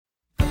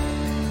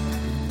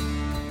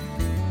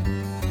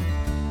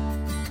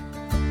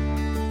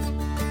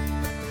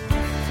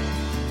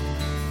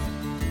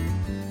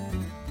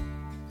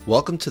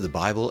Welcome to the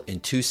Bible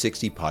in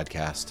 260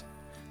 podcast,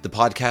 the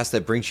podcast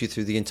that brings you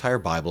through the entire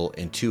Bible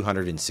in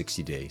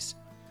 260 days.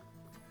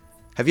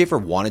 Have you ever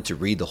wanted to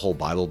read the whole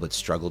Bible but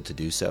struggled to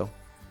do so?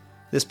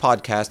 This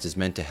podcast is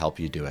meant to help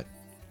you do it.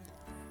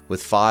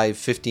 With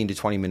 15 to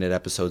 20 minute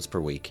episodes per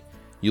week,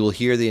 you will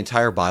hear the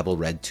entire Bible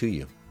read to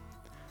you.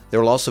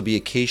 There will also be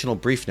occasional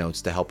brief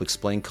notes to help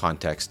explain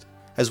context,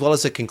 as well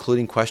as a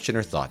concluding question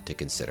or thought to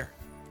consider.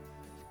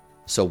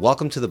 So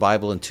welcome to the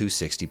Bible in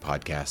 260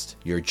 podcast,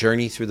 your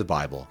journey through the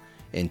Bible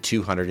in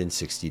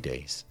 260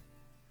 days.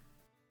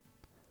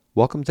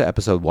 Welcome to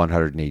episode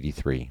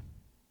 183.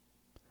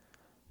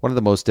 One of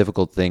the most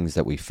difficult things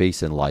that we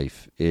face in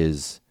life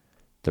is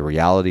the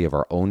reality of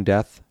our own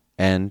death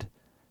and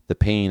the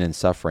pain and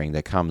suffering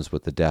that comes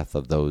with the death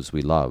of those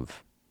we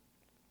love.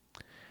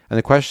 And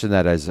the question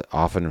that is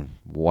often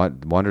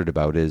wondered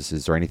about is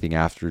there anything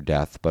after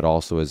death, but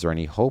also is there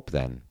any hope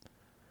then?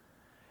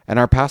 And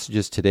our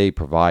passages today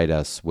provide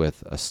us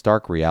with a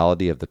stark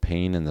reality of the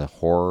pain and the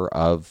horror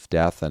of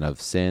death and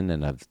of sin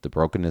and of the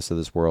brokenness of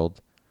this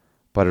world.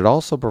 But it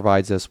also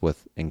provides us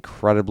with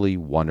incredibly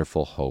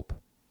wonderful hope,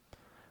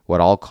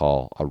 what I'll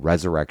call a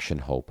resurrection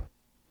hope.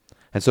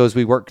 And so as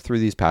we work through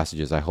these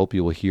passages, I hope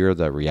you will hear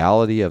the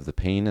reality of the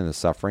pain and the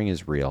suffering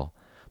is real,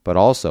 but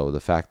also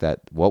the fact that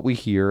what we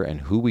hear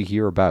and who we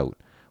hear about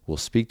will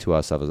speak to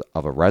us of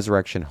a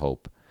resurrection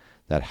hope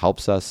that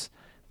helps us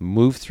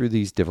move through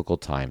these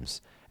difficult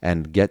times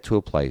and get to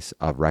a place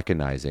of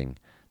recognizing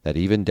that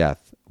even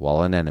death,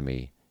 while an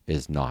enemy,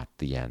 is not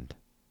the end.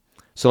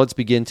 So let's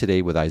begin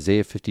today with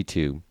Isaiah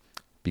 52,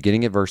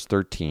 beginning at verse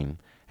 13,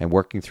 and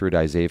working through to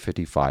Isaiah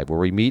 55, where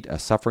we meet a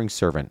suffering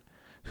servant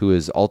who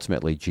is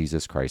ultimately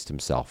Jesus Christ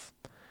himself.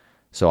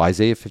 So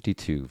Isaiah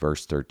 52,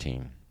 verse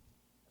 13.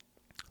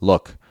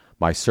 Look,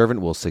 my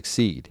servant will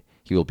succeed.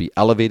 He will be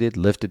elevated,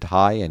 lifted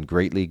high, and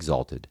greatly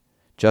exalted.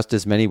 Just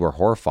as many were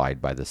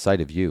horrified by the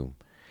sight of you.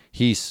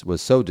 He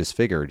was so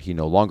disfigured he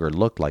no longer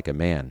looked like a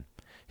man.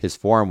 His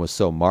form was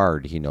so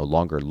marred he no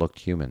longer looked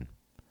human.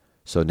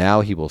 So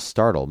now he will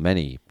startle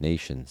many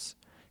nations.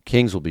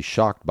 Kings will be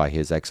shocked by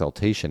his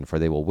exaltation, for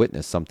they will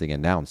witness something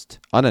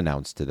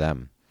unannounced to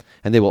them,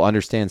 and they will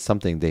understand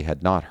something they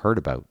had not heard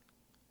about.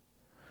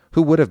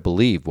 Who would have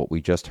believed what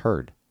we just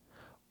heard?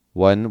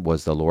 When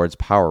was the Lord's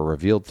power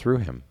revealed through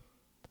him?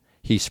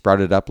 He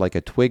sprouted up like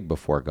a twig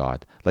before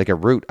God, like a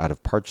root out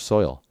of parched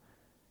soil.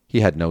 He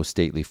had no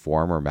stately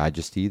form or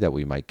majesty that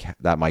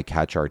might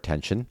catch our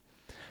attention,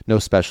 no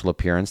special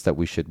appearance that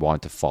we should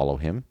want to follow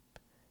him.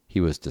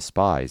 He was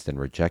despised and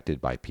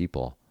rejected by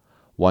people,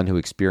 one who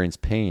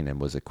experienced pain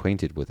and was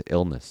acquainted with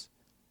illness.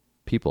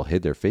 People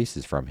hid their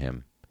faces from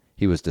him.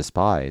 He was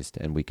despised,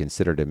 and we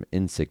considered him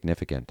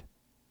insignificant.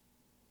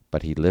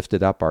 But he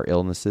lifted up our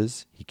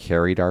illnesses, he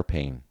carried our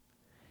pain.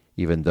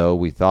 Even though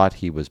we thought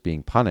he was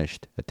being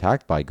punished,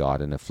 attacked by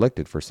God, and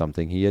afflicted for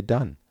something he had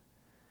done.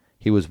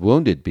 He was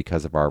wounded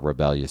because of our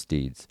rebellious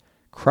deeds,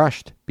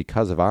 crushed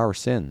because of our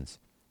sins.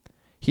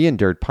 He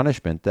endured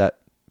punishment that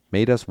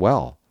made us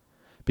well.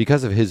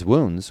 Because of his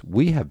wounds,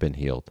 we have been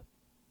healed.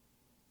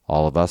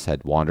 All of us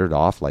had wandered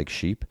off like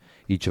sheep.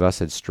 Each of us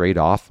had strayed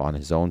off on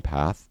his own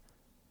path.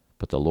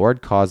 But the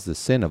Lord caused the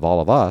sin of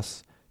all of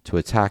us to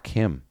attack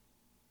him.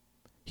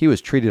 He was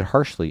treated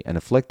harshly and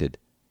afflicted,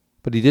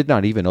 but he did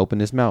not even open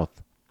his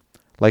mouth.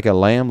 Like a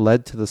lamb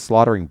led to the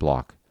slaughtering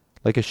block,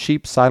 like a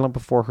sheep silent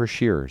before her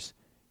shearers,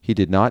 he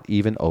did not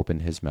even open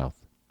his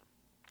mouth.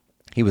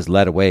 He was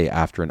led away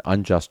after an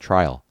unjust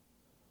trial,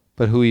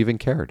 but who even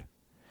cared?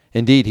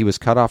 Indeed, he was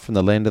cut off from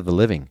the land of the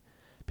living.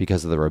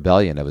 Because of the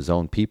rebellion of his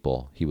own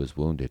people, he was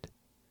wounded.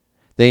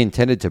 They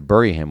intended to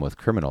bury him with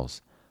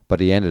criminals, but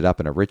he ended up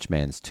in a rich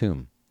man's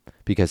tomb,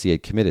 because he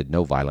had committed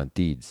no violent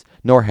deeds,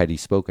 nor had he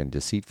spoken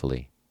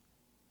deceitfully.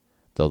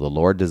 Though the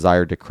Lord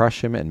desired to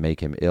crush him and make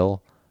him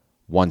ill,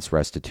 once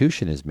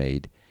restitution is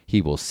made,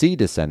 he will see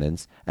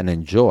descendants and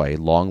enjoy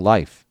long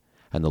life,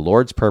 and the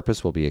Lord's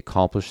purpose will be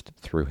accomplished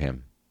through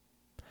him.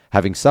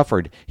 Having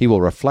suffered, he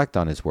will reflect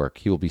on his work.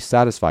 He will be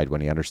satisfied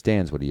when he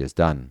understands what he has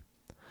done.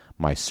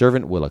 My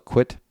servant will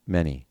acquit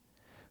many,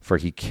 for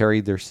he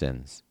carried their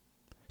sins.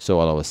 So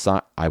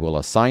I will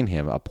assign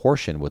him a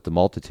portion with the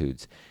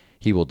multitudes.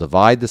 He will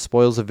divide the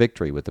spoils of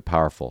victory with the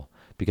powerful,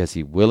 because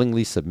he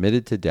willingly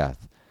submitted to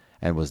death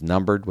and was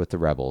numbered with the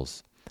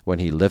rebels, when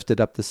he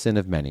lifted up the sin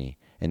of many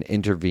and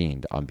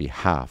intervened on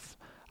behalf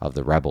of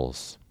the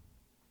rebels.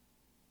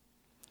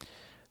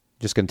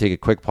 Just going to take a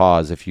quick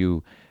pause. If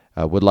you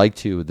would like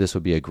to, this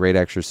would be a great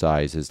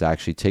exercise, is to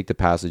actually take the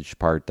passage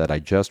part that I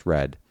just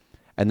read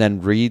and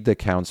then read the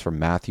accounts from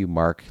Matthew,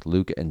 Mark,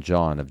 Luke, and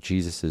John of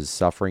Jesus'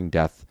 suffering,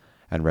 death,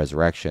 and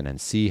resurrection, and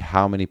see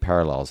how many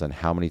parallels and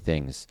how many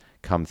things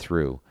come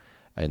through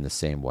in the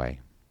same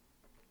way.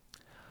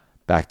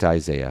 Back to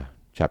Isaiah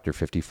chapter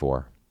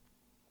 54.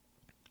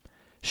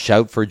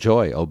 Shout for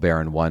joy, O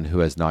barren one who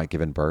has not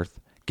given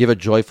birth. Give a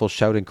joyful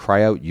shout and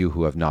cry out, you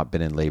who have not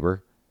been in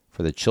labor.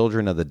 For the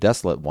children of the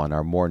desolate one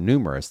are more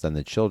numerous than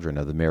the children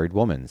of the married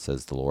woman,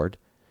 says the Lord.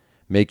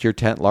 Make your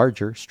tent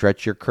larger,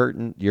 stretch your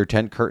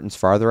tent curtains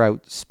farther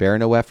out, spare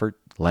no effort,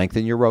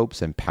 lengthen your ropes,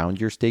 and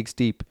pound your stakes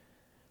deep.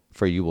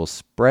 for you will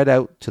spread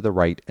out to the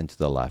right and to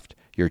the left.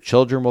 Your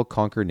children will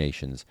conquer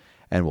nations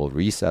and will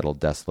resettle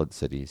desolate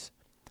cities.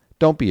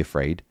 Don't be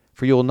afraid,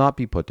 for you will not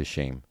be put to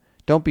shame.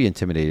 Don't be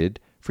intimidated,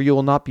 for you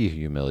will not be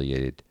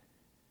humiliated.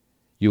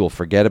 You will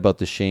forget about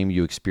the shame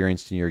you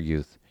experienced in your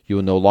youth. You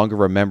will no longer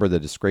remember the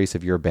disgrace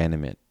of your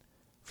abandonment.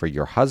 For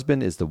your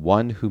husband is the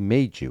one who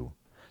made you.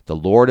 The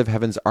Lord of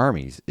heaven's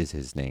armies is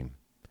his name.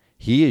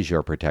 He is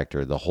your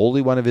protector, the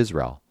Holy One of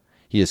Israel.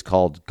 He is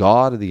called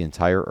God of the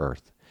entire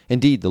earth.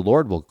 Indeed, the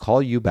Lord will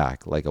call you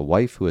back like a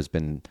wife who has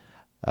been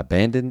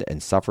abandoned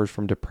and suffers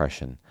from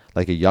depression,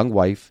 like a young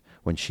wife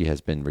when she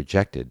has been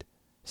rejected,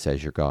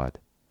 says your God.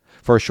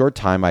 For a short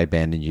time I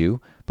abandoned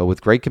you, but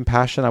with great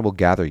compassion I will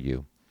gather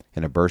you.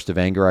 In a burst of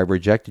anger I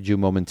rejected you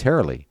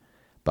momentarily,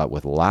 but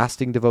with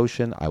lasting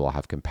devotion I will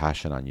have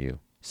compassion on you,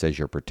 says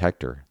your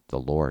protector, the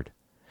Lord.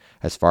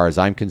 As far as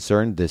I'm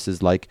concerned, this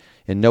is like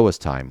in Noah's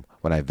time,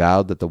 when I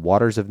vowed that the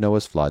waters of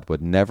Noah's flood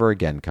would never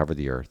again cover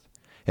the earth.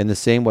 In the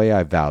same way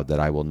I vowed that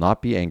I will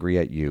not be angry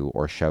at you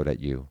or shout at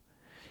you.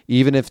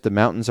 Even if the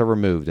mountains are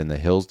removed and the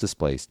hills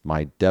displaced,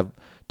 my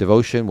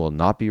devotion will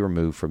not be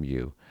removed from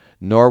you,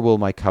 nor will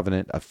my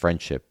covenant of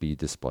friendship be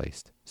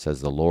displaced,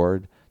 says the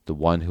Lord, the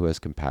one who has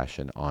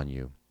compassion on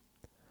you.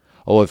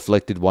 O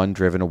afflicted one,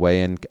 driven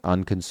away and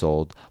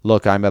unconsoled,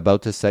 look, I am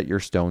about to set your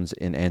stones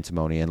in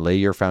antimony and lay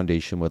your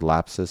foundation with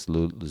lapis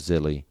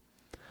lazuli.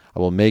 I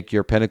will make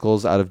your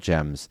pinnacles out of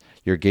gems,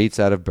 your gates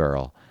out of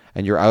beryl,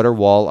 and your outer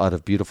wall out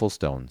of beautiful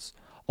stones.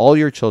 All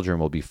your children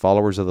will be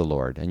followers of the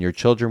Lord, and your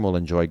children will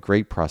enjoy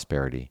great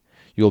prosperity.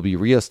 You will be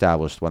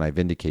reestablished when I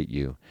vindicate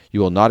you.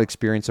 You will not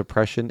experience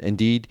oppression.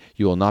 Indeed,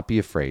 you will not be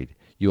afraid.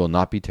 You will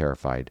not be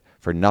terrified,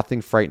 for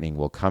nothing frightening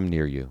will come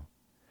near you.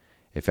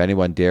 If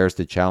anyone dares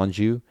to challenge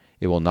you,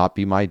 it will not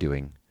be my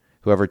doing.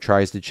 Whoever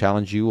tries to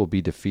challenge you will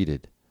be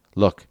defeated.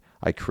 Look,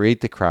 I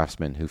create the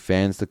craftsman who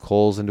fans the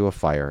coals into a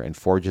fire and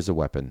forges a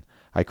weapon.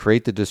 I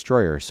create the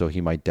destroyer so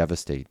he might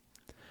devastate.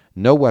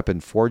 No weapon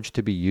forged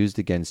to be used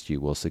against you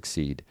will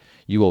succeed.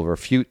 You will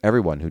refute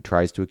everyone who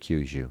tries to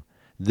accuse you.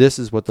 This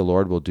is what the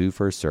Lord will do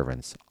for his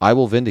servants. I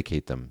will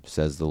vindicate them,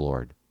 says the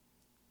Lord.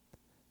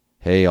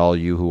 Hey, all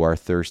you who are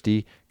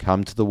thirsty,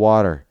 come to the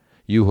water.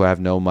 You who have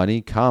no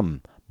money,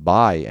 come,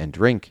 buy and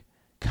drink.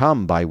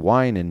 Come, buy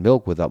wine and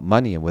milk without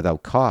money and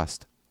without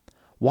cost.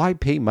 Why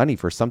pay money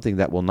for something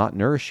that will not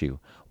nourish you?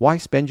 Why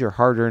spend your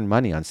hard-earned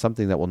money on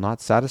something that will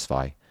not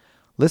satisfy?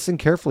 Listen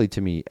carefully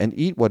to me and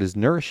eat what is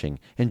nourishing.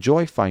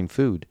 Enjoy fine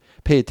food.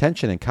 Pay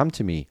attention and come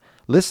to me.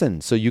 Listen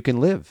so you can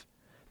live.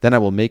 Then I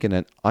will make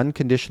an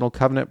unconditional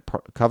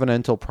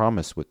covenantal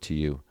promise to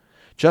you,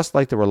 just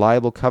like the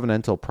reliable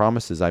covenantal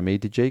promises I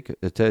made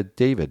to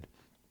David.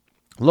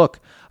 Look,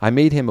 I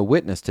made him a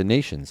witness to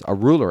nations, a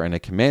ruler and a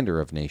commander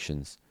of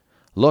nations.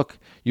 Look,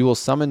 you will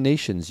summon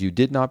nations you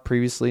did not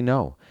previously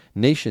know.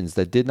 Nations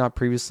that did not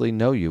previously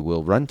know you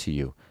will run to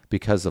you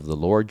because of the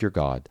Lord your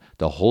God,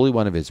 the Holy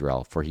One of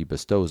Israel, for he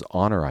bestows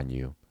honor on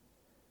you.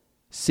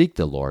 Seek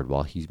the Lord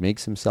while he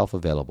makes himself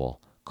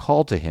available.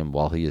 Call to him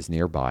while he is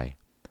nearby.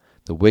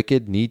 The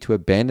wicked need to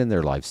abandon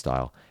their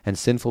lifestyle, and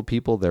sinful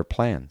people their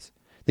plans.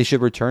 They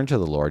should return to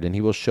the Lord, and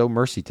he will show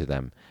mercy to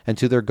them, and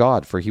to their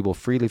God, for he will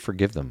freely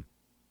forgive them.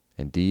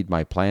 Indeed,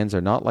 my plans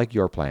are not like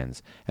your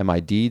plans, and my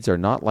deeds are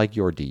not like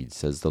your deeds,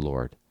 says the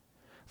Lord.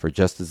 For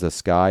just as the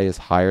sky is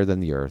higher than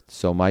the earth,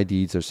 so my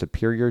deeds are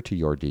superior to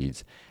your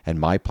deeds, and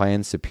my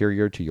plans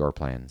superior to your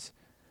plans.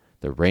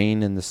 The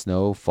rain and the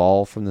snow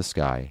fall from the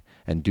sky,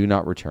 and do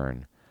not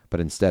return, but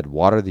instead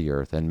water the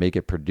earth, and make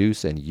it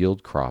produce and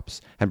yield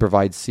crops, and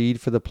provide seed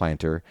for the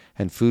planter,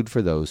 and food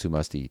for those who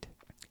must eat.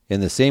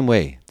 In the same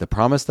way, the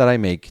promise that I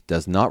make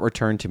does not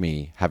return to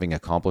me, having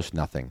accomplished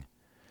nothing.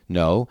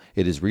 No,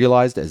 it is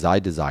realized as I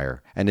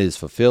desire, and it is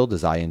fulfilled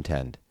as I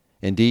intend.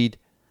 Indeed,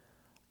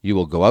 you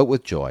will go out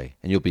with joy,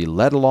 and you'll be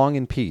led along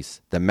in peace.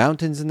 The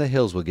mountains and the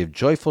hills will give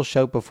joyful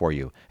shout before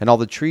you, and all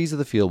the trees of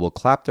the field will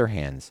clap their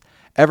hands.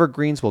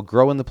 Evergreens will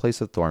grow in the place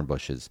of thorn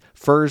bushes.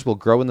 Firs will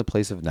grow in the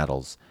place of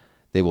nettles.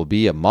 They will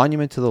be a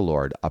monument to the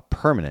Lord, a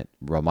permanent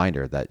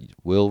reminder that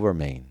will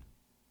remain.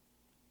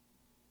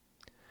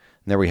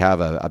 And there we have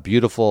a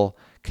beautiful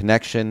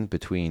connection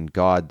between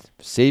God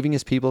saving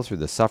his people through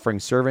the suffering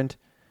servant,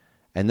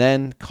 and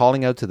then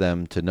calling out to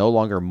them to no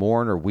longer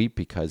mourn or weep,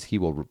 because he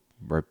will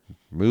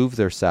remove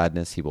their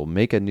sadness, he will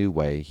make a new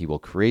way, he will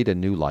create a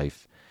new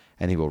life,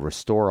 and he will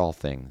restore all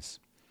things.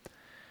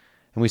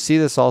 And we see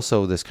this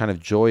also, this kind of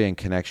joy and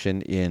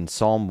connection, in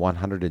Psalm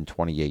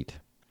 128.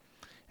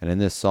 And in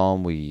this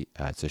psalm,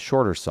 it's a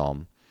shorter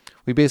psalm,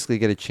 we basically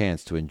get a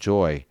chance to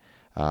enjoy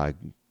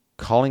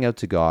calling out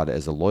to God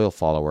as a loyal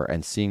follower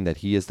and seeing that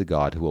he is the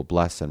God who will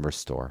bless and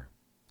restore.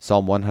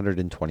 Psalm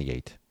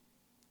 128.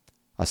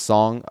 A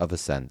song of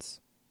ascents.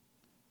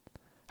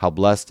 How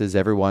blessed is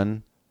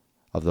everyone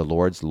of the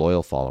Lord's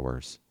loyal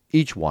followers,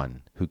 each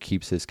one who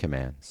keeps his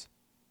commands.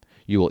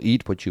 You will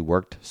eat what you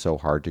worked so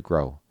hard to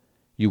grow.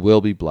 You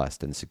will be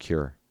blessed and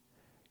secure.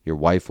 Your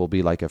wife will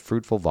be like a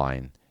fruitful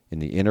vine in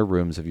the inner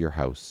rooms of your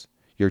house.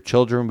 Your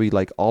children will be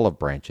like olive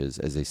branches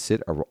as they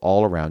sit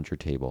all around your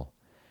table.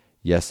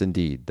 Yes,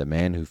 indeed, the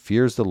man who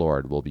fears the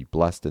Lord will be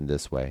blessed in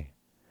this way.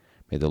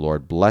 May the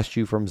Lord bless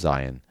you from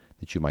Zion,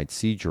 that you might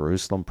see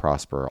Jerusalem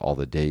prosper all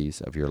the days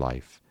of your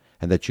life,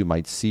 and that you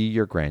might see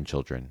your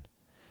grandchildren.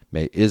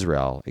 May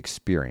Israel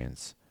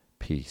experience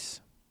peace.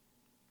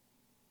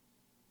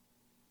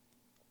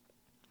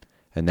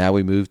 And now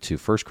we move to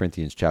 1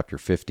 Corinthians chapter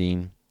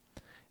 15.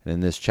 And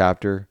in this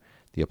chapter,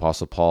 the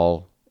Apostle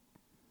Paul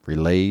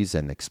relays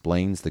and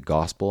explains the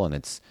gospel in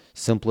its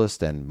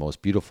simplest and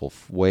most beautiful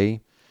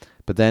way,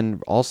 but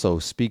then also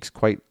speaks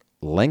quite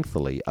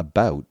lengthily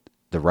about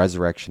the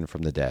resurrection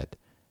from the dead,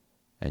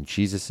 and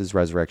Jesus'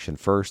 resurrection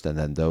first, and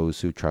then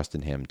those who trust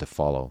in him to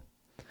follow.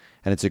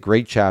 And it's a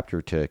great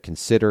chapter to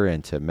consider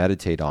and to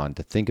meditate on,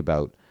 to think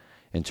about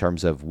in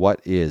terms of what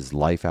is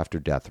life after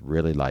death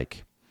really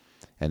like.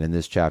 And in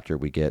this chapter,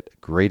 we get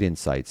great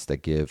insights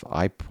that give,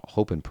 I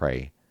hope and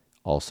pray,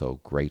 also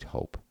great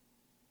hope.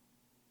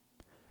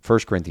 1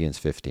 Corinthians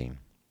 15.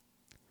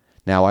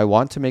 Now I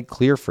want to make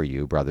clear for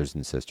you, brothers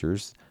and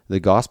sisters, the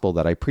gospel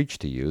that I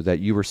preached to you, that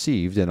you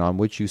received and on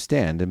which you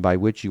stand and by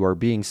which you are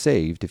being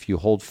saved, if you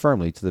hold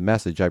firmly to the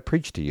message I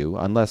preached to you,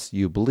 unless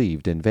you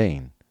believed in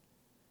vain.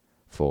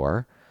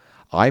 For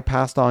I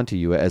passed on to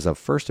you as of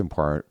first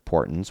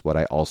importance what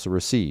I also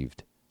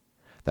received,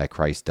 that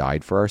Christ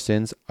died for our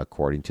sins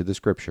according to the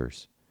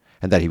Scriptures,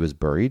 and that he was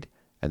buried,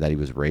 and that he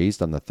was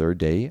raised on the third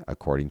day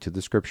according to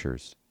the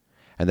Scriptures,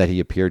 and that he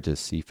appeared to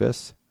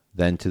Cephas,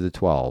 then to the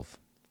 12.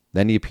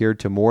 Then he appeared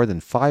to more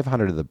than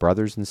 500 of the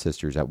brothers and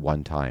sisters at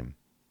one time,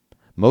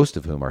 most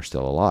of whom are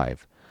still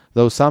alive,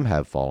 though some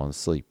have fallen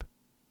asleep.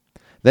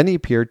 Then he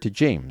appeared to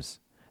James,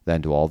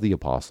 then to all the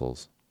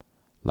apostles.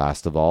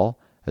 Last of all,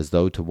 as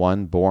though to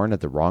one born at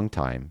the wrong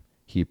time,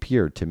 he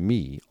appeared to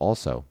me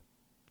also.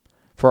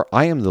 For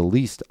I am the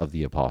least of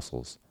the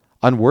apostles,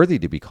 unworthy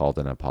to be called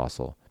an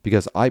apostle,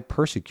 because I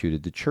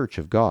persecuted the church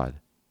of God.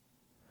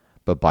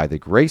 But by the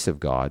grace of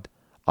God,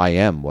 I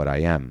am what I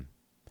am.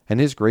 And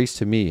his grace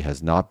to me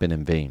has not been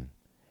in vain.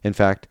 In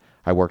fact,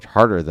 I worked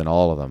harder than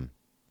all of them,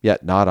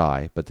 yet not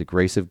I, but the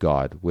grace of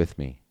God with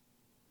me.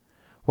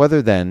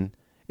 Whether then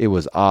it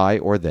was I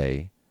or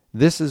they,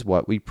 this is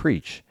what we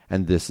preach,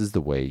 and this is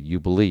the way you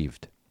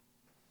believed.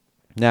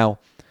 Now,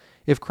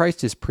 if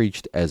Christ is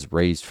preached as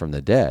raised from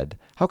the dead,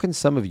 how can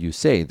some of you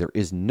say there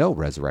is no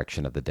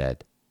resurrection of the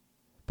dead?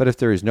 But if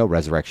there is no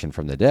resurrection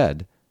from the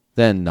dead,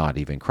 then not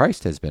even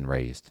Christ has been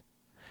raised.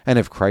 And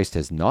if Christ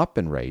has not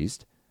been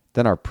raised,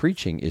 then our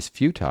preaching is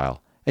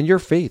futile, and your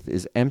faith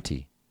is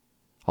empty.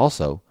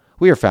 Also,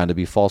 we are found to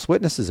be false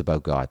witnesses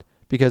about God,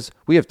 because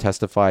we have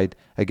testified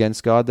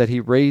against God that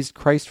he raised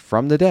Christ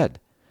from the dead,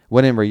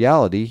 when in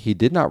reality he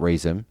did not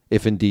raise him,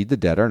 if indeed the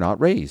dead are not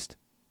raised.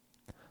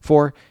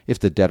 For if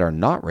the dead are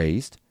not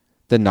raised,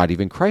 then not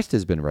even Christ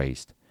has been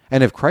raised.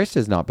 And if Christ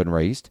has not been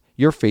raised,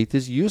 your faith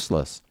is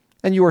useless,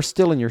 and you are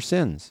still in your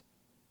sins.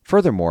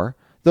 Furthermore,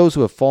 those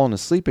who have fallen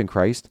asleep in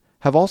Christ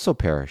have also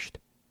perished.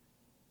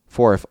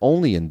 For if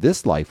only in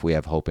this life we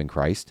have hope in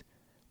Christ,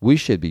 we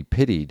should be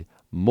pitied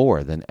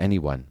more than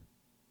anyone.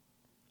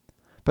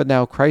 But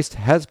now Christ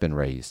has been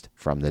raised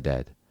from the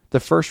dead, the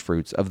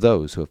firstfruits of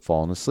those who have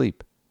fallen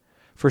asleep.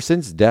 For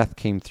since death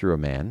came through a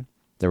man,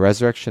 the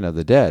resurrection of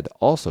the dead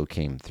also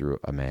came through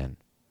a man.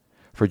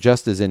 For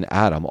just as in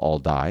Adam all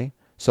die,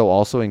 so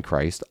also in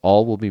Christ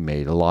all will be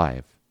made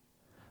alive,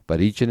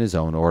 but each in his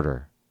own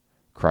order.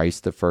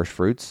 Christ the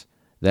firstfruits,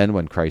 then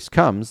when Christ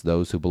comes,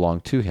 those who belong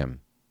to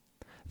him.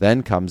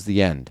 Then comes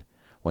the end,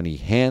 when he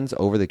hands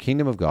over the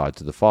kingdom of God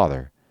to the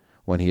Father,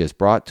 when he has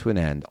brought to an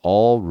end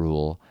all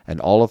rule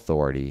and all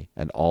authority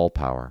and all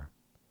power.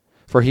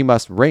 For he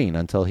must reign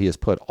until he has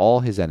put all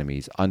his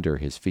enemies under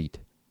his feet.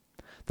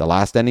 The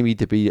last enemy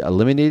to be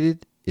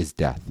eliminated is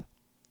death,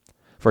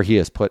 for he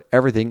has put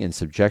everything in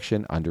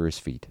subjection under his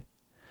feet.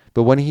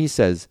 But when it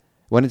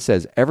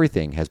says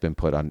everything has been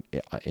put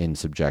in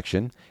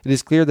subjection, it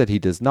is clear that he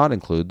does not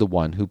include the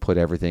one who put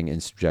everything in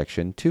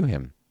subjection to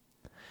him.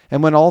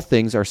 And when all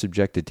things are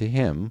subjected to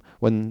him,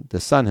 when the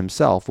Son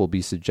himself will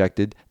be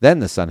subjected, then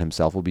the Son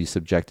himself will be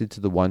subjected to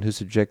the one who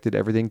subjected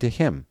everything to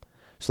him,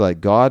 so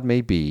that God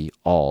may be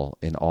all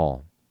in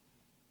all.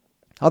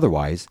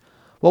 Otherwise,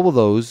 what will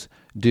those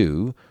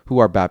do who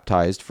are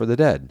baptized for the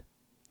dead?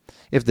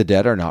 If the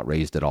dead are not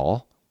raised at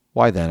all,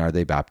 why then are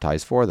they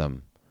baptized for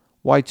them?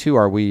 Why too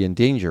are we in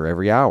danger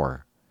every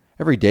hour?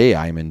 Every day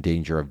I am in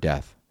danger of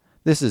death.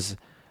 This is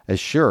as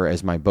sure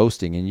as my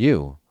boasting in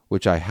you,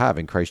 which I have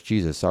in Christ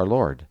Jesus our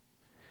Lord.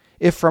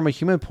 If from a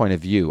human point of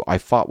view I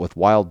fought with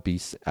wild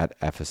beasts at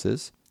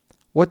Ephesus,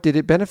 what did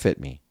it benefit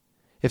me?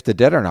 If the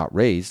dead are not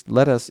raised,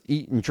 let us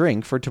eat and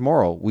drink, for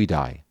tomorrow we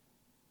die.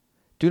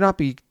 Do not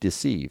be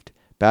deceived.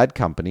 Bad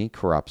company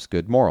corrupts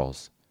good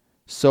morals.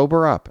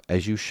 Sober up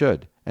as you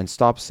should, and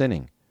stop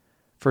sinning,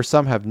 for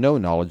some have no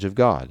knowledge of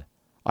God.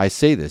 I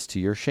say this to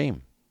your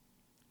shame.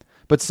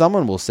 But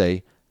someone will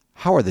say,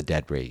 how are the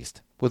dead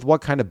raised? With what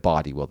kind of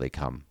body will they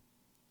come?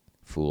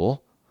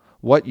 Fool,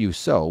 what you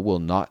sow will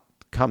not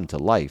come to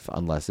life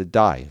unless it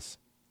dies.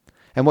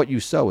 And what you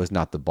sow is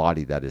not the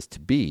body that is to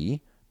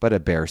be, but a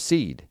bare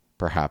seed,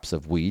 perhaps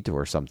of wheat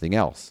or something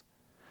else.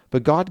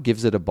 But God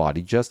gives it a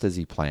body just as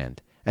he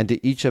planned, and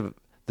to each of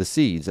the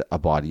seeds a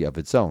body of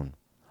its own.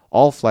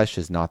 All flesh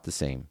is not the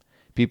same.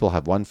 People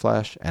have one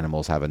flesh,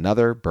 animals have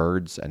another,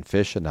 birds and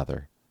fish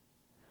another.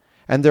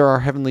 And there are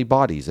heavenly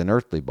bodies and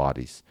earthly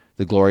bodies.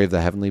 The glory of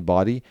the heavenly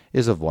body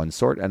is of one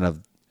sort,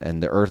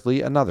 and the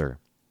earthly another.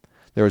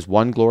 There is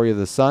one glory of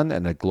the sun,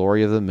 and a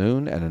glory of the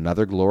moon, and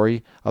another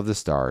glory of the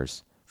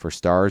stars, for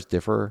stars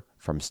differ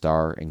from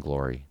star in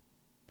glory.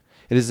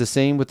 It is the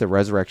same with the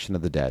resurrection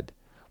of the dead.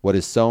 What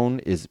is sown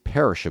is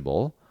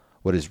perishable,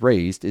 what is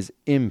raised is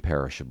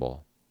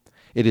imperishable.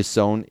 It is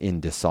sown in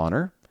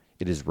dishonor,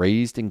 it is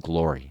raised in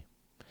glory.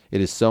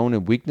 It is sown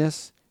in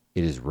weakness,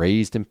 it is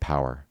raised in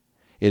power.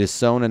 It is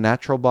sown a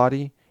natural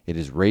body, it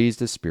is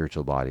raised a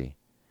spiritual body.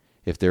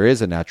 If there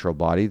is a natural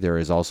body, there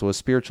is also a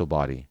spiritual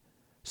body.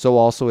 So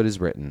also it is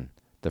written,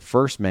 the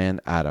first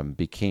man, Adam,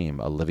 became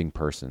a living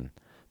person.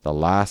 The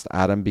last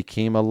Adam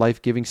became a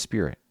life-giving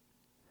spirit.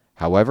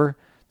 However,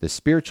 the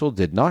spiritual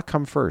did not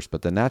come first,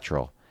 but the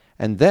natural,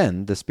 and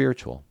then the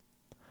spiritual.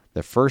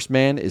 The first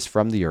man is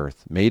from the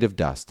earth, made of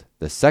dust.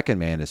 The second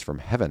man is from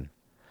heaven.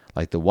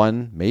 Like the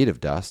one made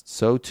of dust,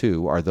 so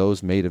too are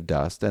those made of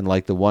dust, and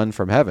like the one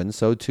from heaven,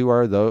 so too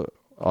are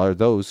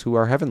those who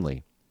are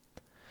heavenly.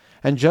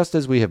 And just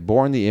as we have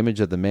borne the image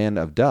of the man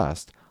of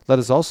dust, let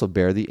us also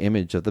bear the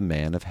image of the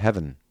man of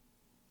heaven.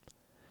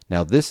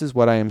 Now this is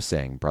what I am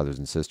saying, brothers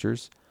and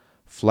sisters.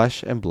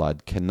 Flesh and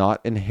blood cannot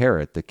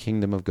inherit the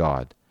kingdom of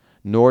God,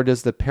 nor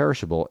does the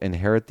perishable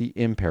inherit the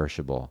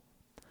imperishable.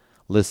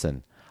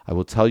 Listen, I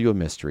will tell you a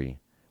mystery.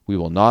 We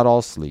will not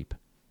all sleep,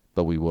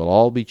 but we will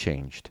all be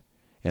changed.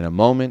 In a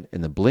moment,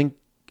 in the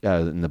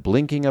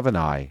blinking of an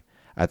eye,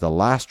 at the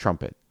last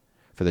trumpet.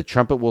 For the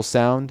trumpet will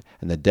sound,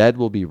 and the dead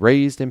will be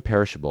raised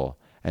imperishable,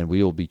 and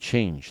we will be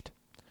changed.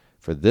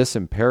 For this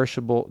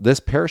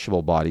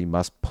perishable body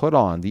must put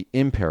on the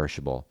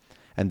imperishable,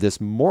 and this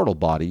mortal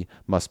body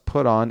must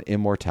put on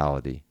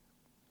immortality.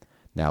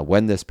 Now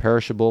when this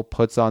perishable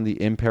puts on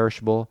the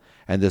imperishable,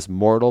 and this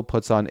mortal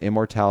puts on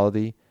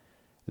immortality,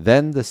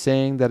 then the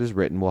saying that is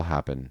written will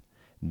happen.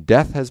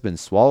 Death has been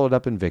swallowed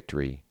up in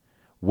victory.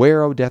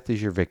 Where, O death,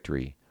 is your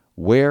victory?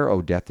 Where,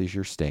 O death, is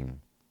your sting?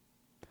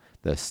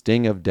 The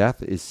sting of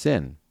death is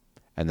sin,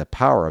 and the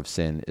power of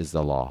sin is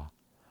the law.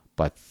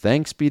 But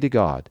thanks be to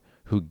God,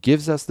 who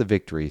gives us the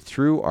victory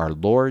through our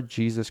Lord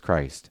Jesus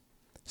Christ.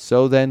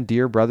 So then,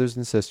 dear brothers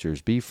and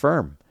sisters, be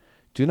firm.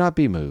 Do not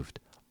be moved.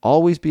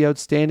 Always be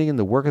outstanding in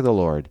the work of the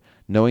Lord,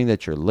 knowing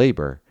that your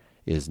labor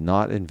is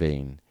not in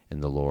vain in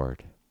the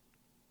Lord.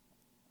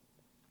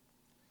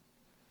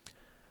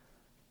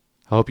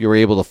 I hope you were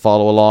able to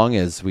follow along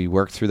as we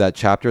worked through that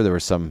chapter. There were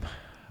some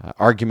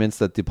arguments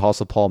that the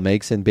Apostle Paul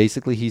makes, and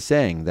basically he's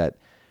saying that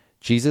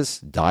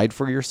Jesus died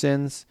for your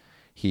sins.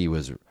 He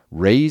was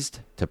raised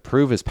to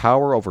prove his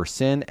power over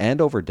sin and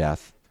over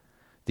death,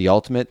 the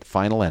ultimate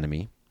final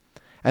enemy,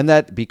 and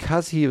that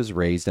because he was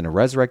raised in a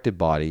resurrected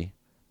body,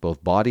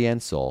 both body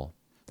and soul,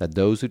 that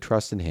those who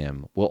trust in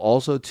him will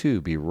also too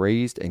be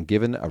raised and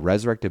given a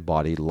resurrected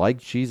body like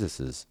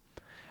Jesus's,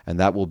 and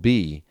that will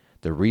be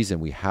the reason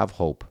we have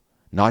hope,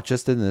 not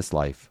just in this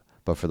life,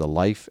 but for the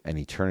life and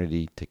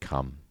eternity to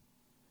come.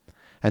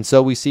 And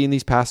so we see in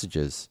these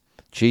passages,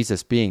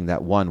 Jesus being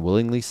that one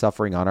willingly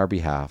suffering on our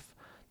behalf,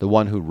 the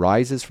one who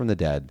rises from the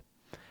dead,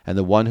 and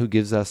the one who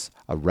gives us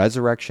a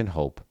resurrection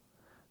hope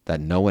that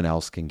no one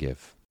else can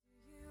give.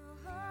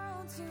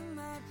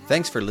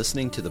 Thanks for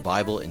listening to the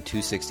Bible in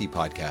 260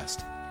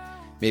 podcast.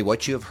 May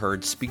what you have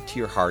heard speak to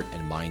your heart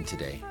and mind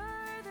today.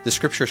 The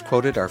scriptures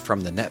quoted are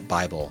from the Net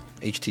Bible,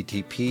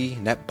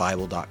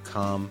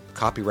 http://netbible.com,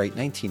 copyright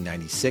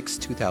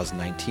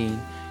 1996-2019,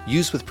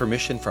 used with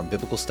permission from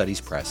Biblical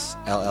Studies Press,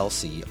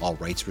 LLC, all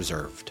rights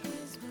reserved.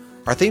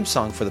 Our theme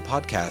song for the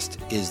podcast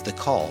is The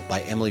Call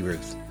by Emily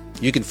Ruth.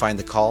 You can find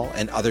The Call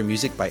and other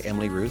music by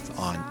Emily Ruth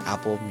on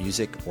Apple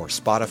Music or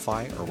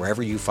Spotify or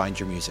wherever you find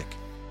your music.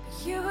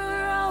 You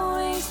were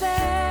always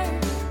there.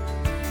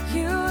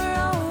 You were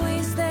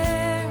always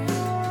there.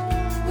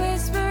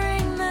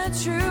 Whispering the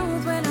truth.